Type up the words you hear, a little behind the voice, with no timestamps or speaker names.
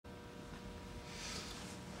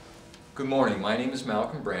Good morning. My name is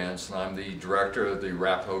Malcolm Brands and I'm the director of the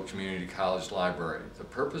Arapahoe Community College Library. The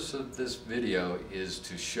purpose of this video is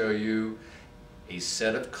to show you a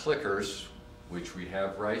set of clickers, which we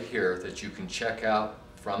have right here, that you can check out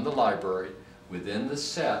from the library. Within the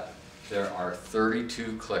set there are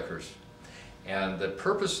 32 clickers, and the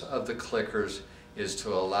purpose of the clickers is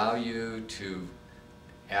to allow you to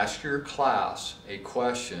ask your class a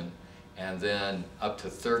question, and then up to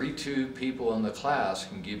 32 people in the class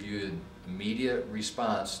can give you an immediate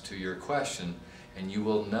response to your question, and you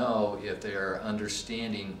will know if they are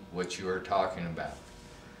understanding what you are talking about.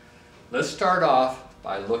 Let's start off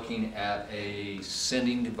by looking at a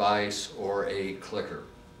sending device or a clicker.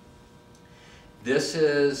 This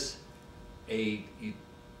is you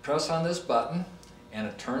press on this button and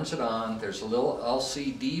it turns it on. There's a little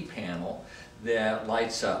LCD panel that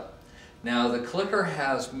lights up. Now the clicker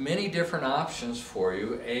has many different options for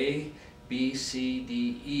you: A, B, C,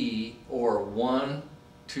 D, E, or 1,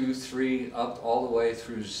 2, 3, up all the way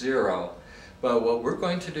through 0. But what we're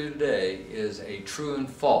going to do today is a true and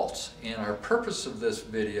false. And our purpose of this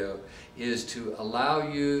video is to allow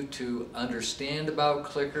you to understand about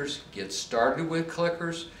clickers, get started with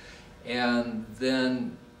clickers, and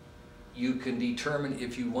then you can determine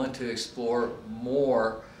if you want to explore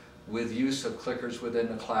more with use of clickers within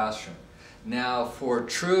the classroom. Now for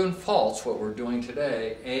true and false, what we're doing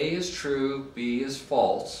today, A is true, B is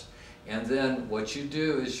false, and then what you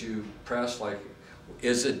do is you press, like,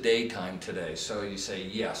 is it daytime today? So you say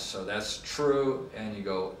yes, so that's true, and you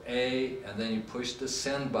go A, and then you push the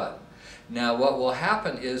send button. Now what will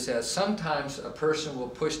happen is that sometimes a person will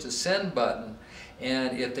push the send button,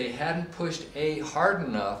 and if they hadn't pushed A hard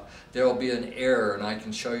enough, there will be an error, and I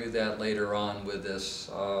can show you that later on with this,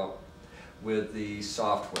 with the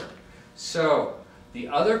software. So the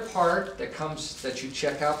other part that you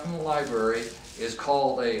check out from the library is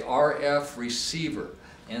called a RF receiver,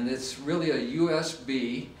 and it's really a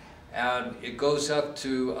USB, and it goes up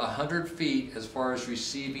to 100 feet as far as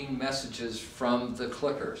receiving messages from the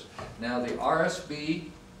clickers. Now the RSB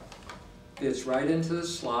fits right into the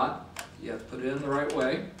slot. You have to put it in the right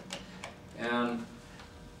way, and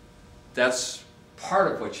that's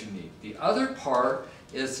part of what you need. The other part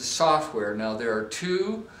is the software. Now there are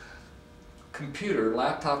two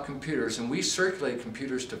laptop computers, and we circulate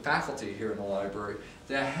computers to faculty here in the library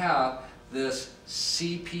that have this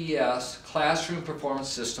CPS, Classroom Performance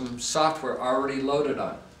System, software already loaded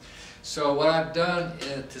on. So what I've done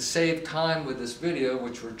to save time with this video,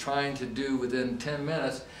 which we're trying to do within 10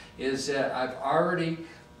 minutes, is that I've already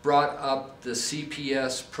brought up the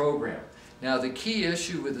CPS program. Now the key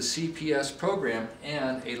issue with the CPS program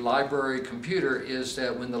and a library computer is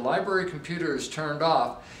that when the library computer is turned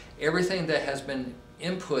off, everything that has been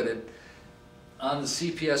inputted on the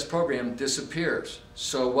CPS program disappears.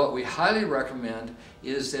 So what we highly recommend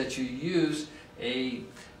is that you use a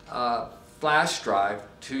flash drive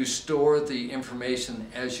to store the information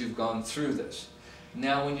as you've gone through this.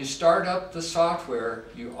 Now when you start up the software,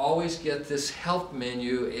 you always get this help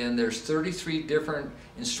menu, and there's 33 different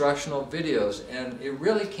instructional videos, and it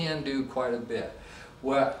really can do quite a bit.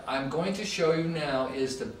 What I'm going to show you now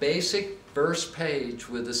is the basic first page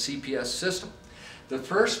with the CPS system. The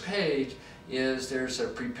first page is, there's a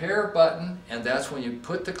prepare button, and that's when you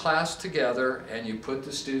put the class together and you put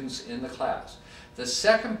the students in the class. The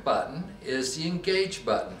second button is the engage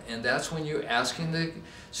button, and that's when you're asking the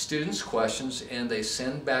students questions and they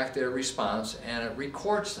send back their response and it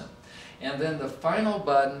records them. And then the final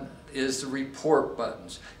button is the report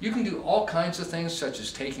buttons. You can do all kinds of things such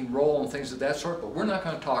as taking roll and things of that sort, but we're not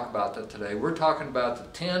going to talk about that today. We're talking about the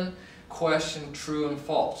 10 question true and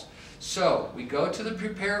false. So we go to the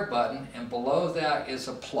prepare button, and below that is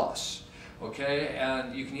a plus. Okay,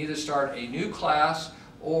 and you can either start a new class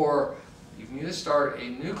or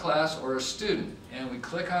a student, and we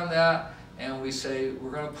click on that and we say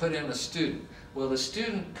we're going to put in a student. Well, the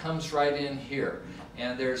student comes right in here,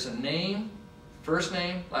 and there's a name, first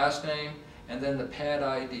name, last name, and then the pad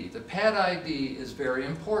ID. The pad ID is very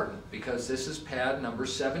important because this is pad number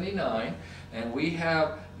 79, and we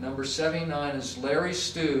have number 79 is Larry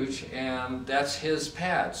Stooge, and that's his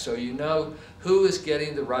pad. So you know who is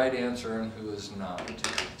getting the right answer and who is not.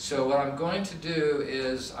 So what I'm going to do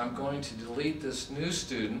is I'm going to delete this new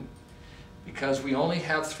student because we only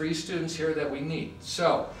have 3 students here that we need.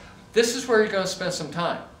 So this is where you're going to spend some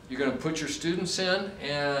time. You're going to put your students in,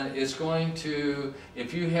 and it's going to,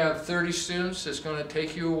 if you have 30 students, it's going to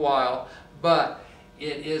take you a while, but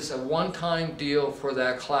it is a one-time deal for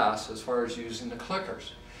that class as far as using the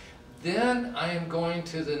clickers. Then I am going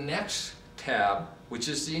to the next tab, which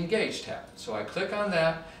is the Engage tab. So I click on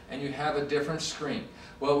that, and you have a different screen.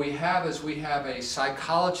 What we have is we have a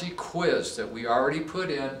psychology quiz that we already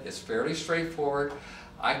put in. It's fairly straightforward.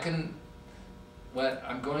 What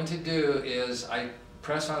I'm going to do is I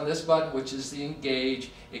press on this button, which is the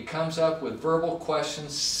engage. It comes up with verbal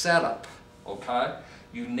questions setup, okay?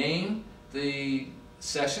 You name the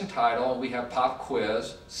session title, we have pop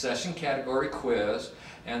quiz, session category quiz,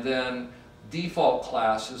 and then default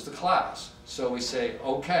class is the class. So we say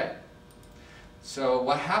okay. So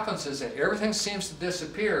what happens is that everything seems to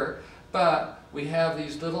disappear, but we have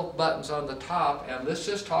these little buttons on the top, and let's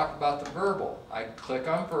just talk about the verbal. I click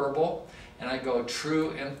on verbal and I go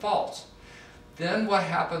true and false. Then what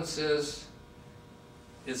happens is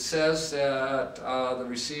it says that the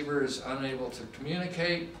receiver is unable to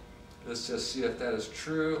communicate. Let's just see if that is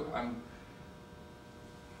true. Okay,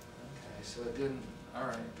 so it didn't, all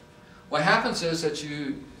right. What happens is that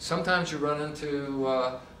sometimes you run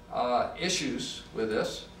into issues with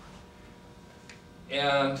this.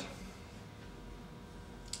 And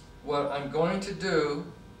what I'm going to do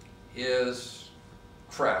is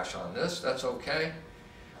crash on this. That's okay.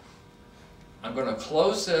 I'm going to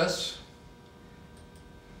close this,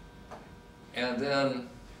 and then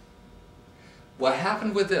what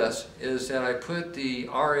happened with this is that I put the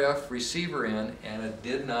RF receiver in and it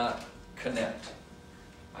did not connect.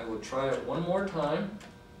 I will try it one more time.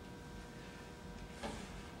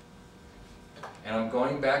 And I'm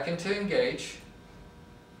going back into engage,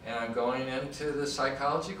 and I'm going into the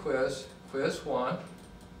psychology quiz, quiz 1,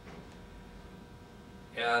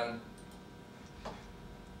 and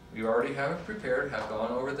we already have it prepared, have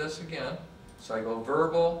gone over this again. So I go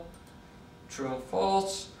verbal, true and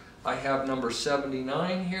false. I have number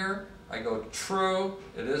 79 here. I go true,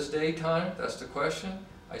 it is daytime, that's the question.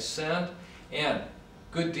 I send, and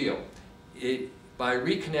good deal. By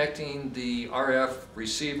reconnecting the RF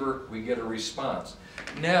receiver, we get a response.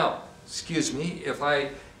 Now, excuse me, if I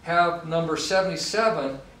have number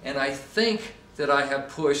 77 and I think that I have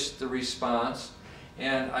pushed the response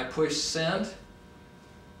and I push send,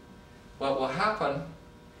 what will happen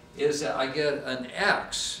is that I get an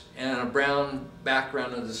X and a brown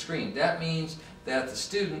background of the screen. That means that the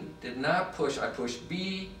student did not push. I pushed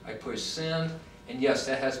B, I pushed send, and yes,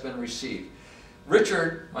 that has been received.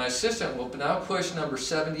 Richard, my assistant, will now push number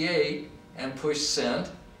 78 and push send,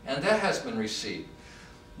 and that has been received.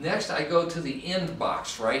 Next, I go to the end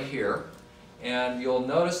box right here, and you'll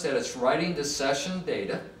notice that it's writing the session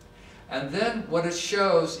data. And then what it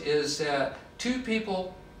shows is that 2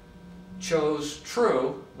 people chose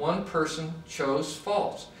true, 1 person chose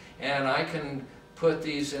false. And I can put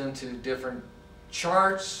these into different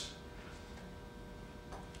charts.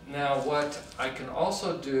 Now what I can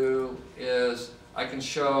also do is I can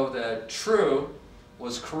show that true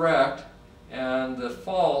was correct and the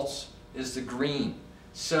false is the green.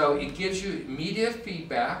 So it gives you immediate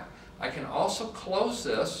feedback. I can also close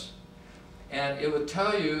this and it would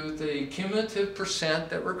tell you the cumulative %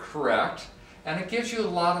 that were correct, and it gives you a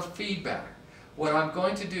lot of feedback. What I'm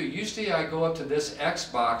going to do, usually I go up to this X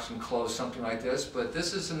box and close something like this, but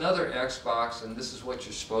this is another X box and this is what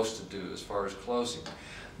you're supposed to do as far as closing.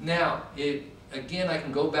 Now, again, I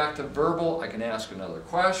can go back to verbal, I can ask another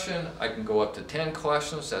question, I can go up to 10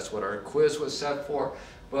 questions, that's what our quiz was set for,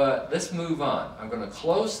 but let's move on. I'm going to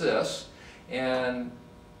close this and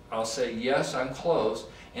I'll say yes, I'm closed,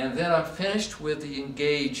 and then I'm finished with the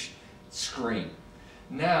engage screen.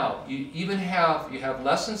 Now, you have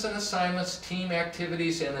lessons and assignments, team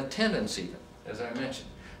activities, and attendance even, as I mentioned.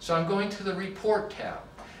 So I'm going to the report tab.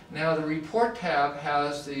 Now the report tab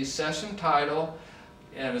has the session title,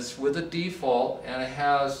 and it's with a default, and it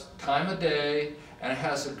has time of day, and it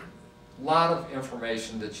has a lot of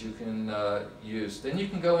information that you can use. Then you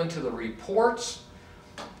can go into the reports,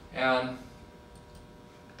 and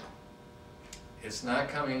it's not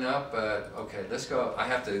coming up, but okay, let's go. I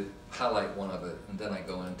have to highlight one of it, and then I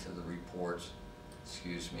go into the reports,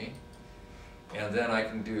 excuse me. And then I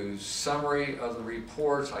can do summary of the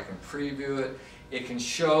reports, I can preview it. It can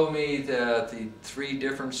show me that the 3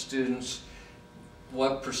 different students,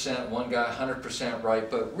 what %, one got 100% right,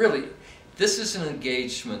 but really, this is an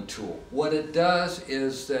engagement tool. What it does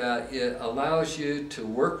is that it allows you to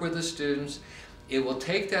work with the students. It will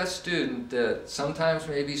take that student that sometimes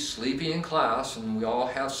may be sleepy in class, and we all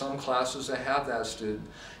have some classes that have that student,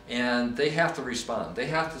 and they have to respond. They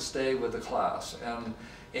have to stay with the class. And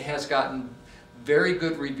it has gotten very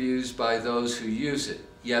good reviews by those who use it.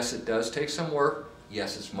 Yes, it does take some work.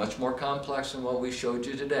 Yes, it's much more complex than what we showed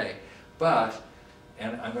you today. But,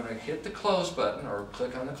 and I'm going to hit the close button, or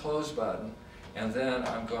click on the close button, and then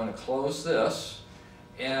I'm going to close this,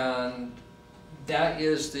 and that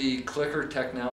is the clicker technology.